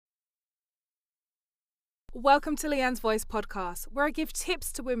Welcome to Leanne's Voice podcast, where I give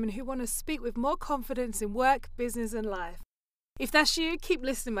tips to women who want to speak with more confidence in work, business and life. If that's you, keep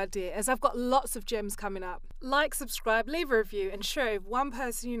listening, my dear, as I've got lots of gems coming up. Like, subscribe, leave a review and share it with one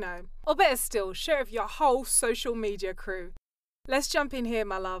person you know. Or better still, share it with your whole social media crew. Let's jump in here,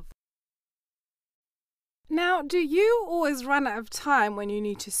 my love. Now, do you always run out of time when you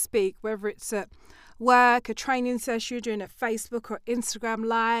need to speak, whether it's at work, a training session, you're doing a Facebook or Instagram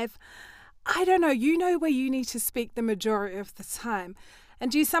live? I don't know, you know where you need to speak the majority of the time.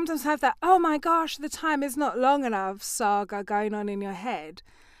 And do you sometimes have that, oh my gosh, the time is not long enough saga going on in your head?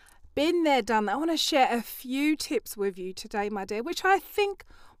 Been there, done that. I want to share a few tips with you today, my dear, which I think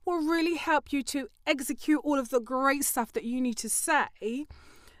will really help you to execute all of the great stuff that you need to say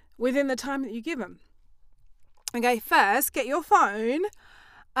within the time that you give them. Okay, first, get your phone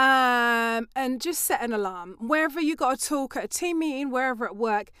and just set an alarm. Wherever you got to talk, at a team meeting, wherever at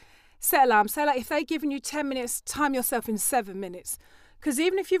work, set alarm. So like if they've given you 10 minutes, time yourself in 7 minutes. Because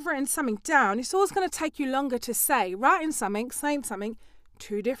even if you've written something down, it's always going to take you longer to say. Writing something, saying something,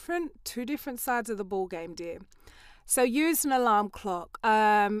 two different sides of the ball game, dear. So use an alarm clock.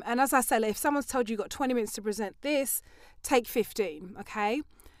 And as I said, if someone's told you you've got 20 minutes to present this, take 15, okay?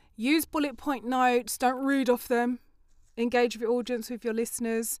 Use bullet point notes. Don't read off them. Engage with your audience, with your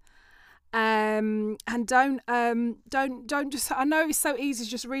listeners. And don't just, I know it's so easy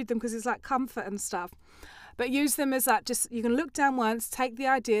to just read them because it's like comfort and stuff, but use them as that, just, you can look down once, take the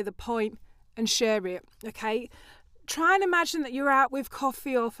idea, the point and share it. Okay. Try and imagine that you're out with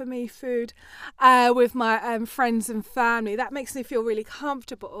coffee or, for me, food, with my friends and family. That makes me feel really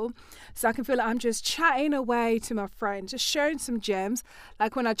comfortable. So I can feel like I'm just chatting away to my friends, just sharing some gems.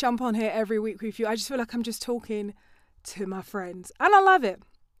 Like when I jump on here every week with you, I just feel like I'm just talking to my friends and I love it.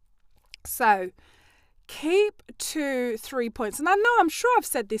 So keep to 3 points. And I know, I'm sure I've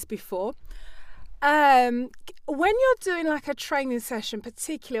said this before. When you're doing like a training session,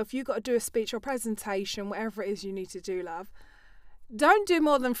 particularly if you've got to do a speech or presentation, whatever it is you need to do, love, don't do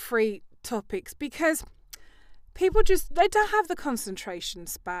more than 3 topics because people they don't have the concentration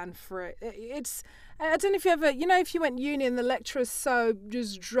span for it. I don't know if you ever, if you went uni and the lecturer's so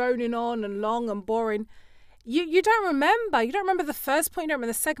just droning on and long and boring, You don't remember. You don't remember the first point. You don't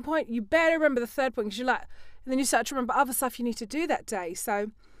remember the second point. You barely remember the third point because and then you start to remember other stuff you need to do that day.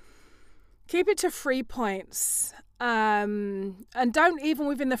 So keep it to 3 points. And don't, even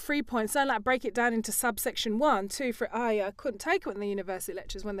within the 3 points, don't break it down into subsection 1, 2, 3. I couldn't take it in the university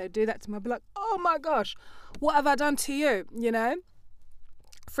lectures when they do that to me. I'd be like, oh my gosh, what have I done to you?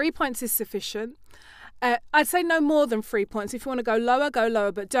 3 points is sufficient. I'd say no more than 3 points. If you want to go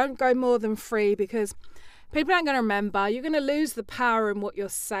lower, but don't go more than 3 because people aren't going to remember. You're going to lose the power in what you're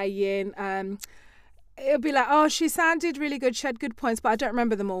saying. It'll be like, oh, she sounded really good. She had good points, but I don't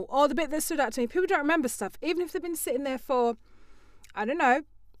remember them all. Or the bit that stood out to me. People don't remember stuff. Even if they've been sitting there for,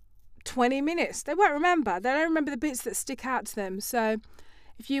 20 minutes. They won't remember. They don't remember the bits that stick out to them. So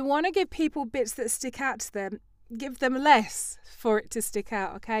if you want to give people bits that stick out to them, give them less for it to stick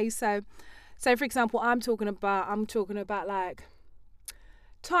out, okay? So, for example, I'm talking about like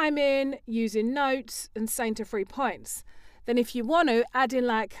timing, using notes and saying to 3 points. Then if you want to add in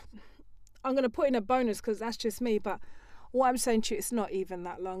I'm going to put in a bonus because that's just me, but what I'm saying to you, it's not even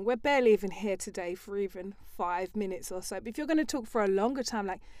that long. We're barely even here today for even 5 minutes or so. But if you're going to talk for a longer time,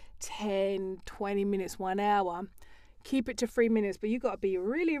 like 10, 20 minutes, 1 hour, keep it to 3 minutes. But you've got to be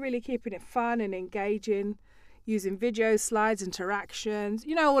really, really keeping it fun and engaging, using videos, slides, interactions,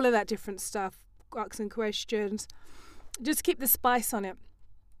 all of that different stuff, asking questions. Just keep the spice on it.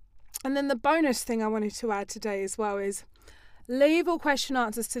 And then the bonus thing I wanted to add today as well is leave all question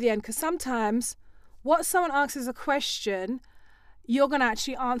answers to the end, because sometimes what someone asks as a question, you're going to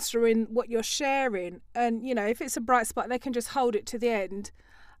actually answer in what you're sharing. And, if it's a bright spot, they can just hold it to the end.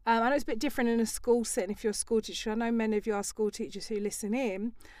 I know it's a bit different in a school setting if you're a school teacher. I know many of you are school teachers who listen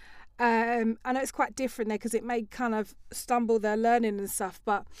in. I know it's quite different there because it may kind of stumble their learning and stuff.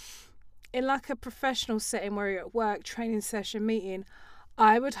 But in like a professional setting where you're at work, training session, meeting,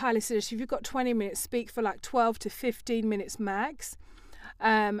 I would highly suggest if you've got 20 minutes, speak for like 12 to 15 minutes max,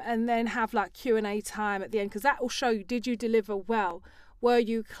 and then have like Q&A time at the end, because that will show you, did you deliver well? Were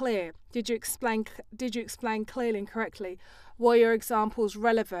you clear? Did you explain clearly and correctly? Were your examples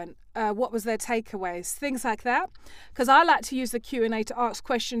relevant? What was their takeaways? Things like that. Because I like to use the Q&A to ask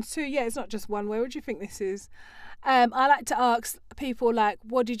questions too. Yeah, it's not just one way. What do you think this is? I like to ask people like,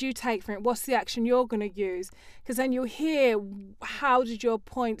 what did you take from it? What's the action you're going to use? Because then you'll hear, how did your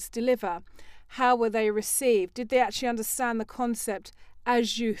points deliver? How were they received? Did they actually understand the concept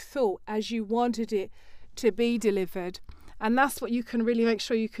as you thought, as you wanted it to be delivered? And that's what you can really make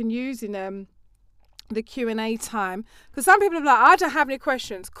sure you can use in the Q&A time, because some people are like, I don't have any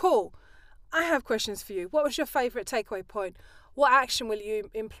questions. Cool. I have questions for you. What was your favourite takeaway point? What action will you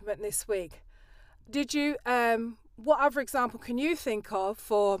implement this week? Did you, what other example can you think of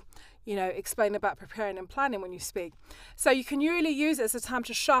for, explain about preparing and planning when you speak? So you can really use it as a time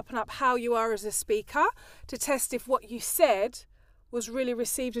to sharpen up how you are as a speaker, to test if what you said was really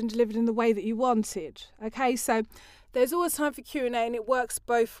received and delivered in the way that you wanted. Okay, so there's always time for Q&A, and it works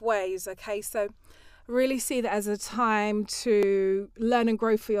both ways. Okay, so really see that as a time to learn and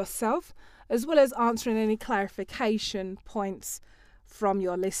grow for yourself, as well as answering any clarification points from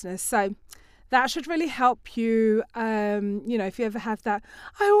your listeners. So that should really help you, if you ever have that,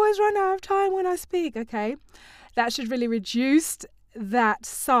 I always run out of time when I speak, okay? That should really reduce that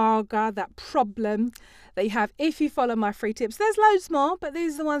saga, that problem that you have if you follow my free tips. There's loads more, but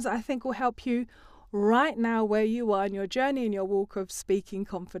these are the ones that I think will help you right now where you are in your journey, in your walk of speaking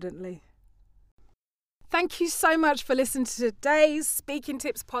confidently. Thank you so much for listening to today's Speaking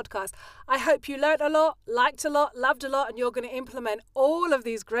Tips podcast. I hope you learnt a lot, liked a lot, loved a lot, and you're going to implement all of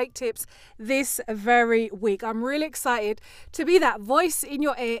these great tips this very week. I'm really excited to be that voice in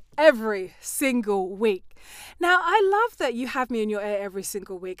your ear every single week. Now, I love that you have me in your ear every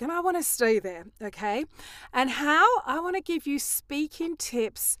single week, and I want to stay there, okay? And how? I want to give you Speaking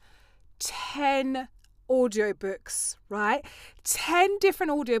Tips 10 audiobooks, right? 10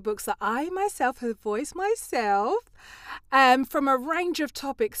 different audiobooks that I myself have voiced myself from a range of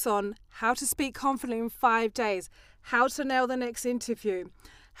topics on how to speak confidently in 5 days, how to nail the next interview,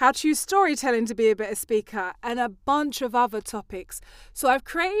 how to use storytelling to be a better speaker, and a bunch of other topics. So I've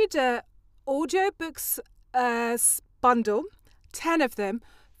created a audiobooks bundle, 10 of them,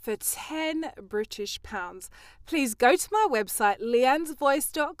 for £10 British. Please go to my website,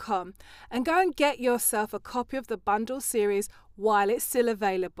 leannesvoice.com, and go and get yourself a copy of the bundle series while it's still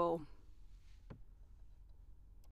available.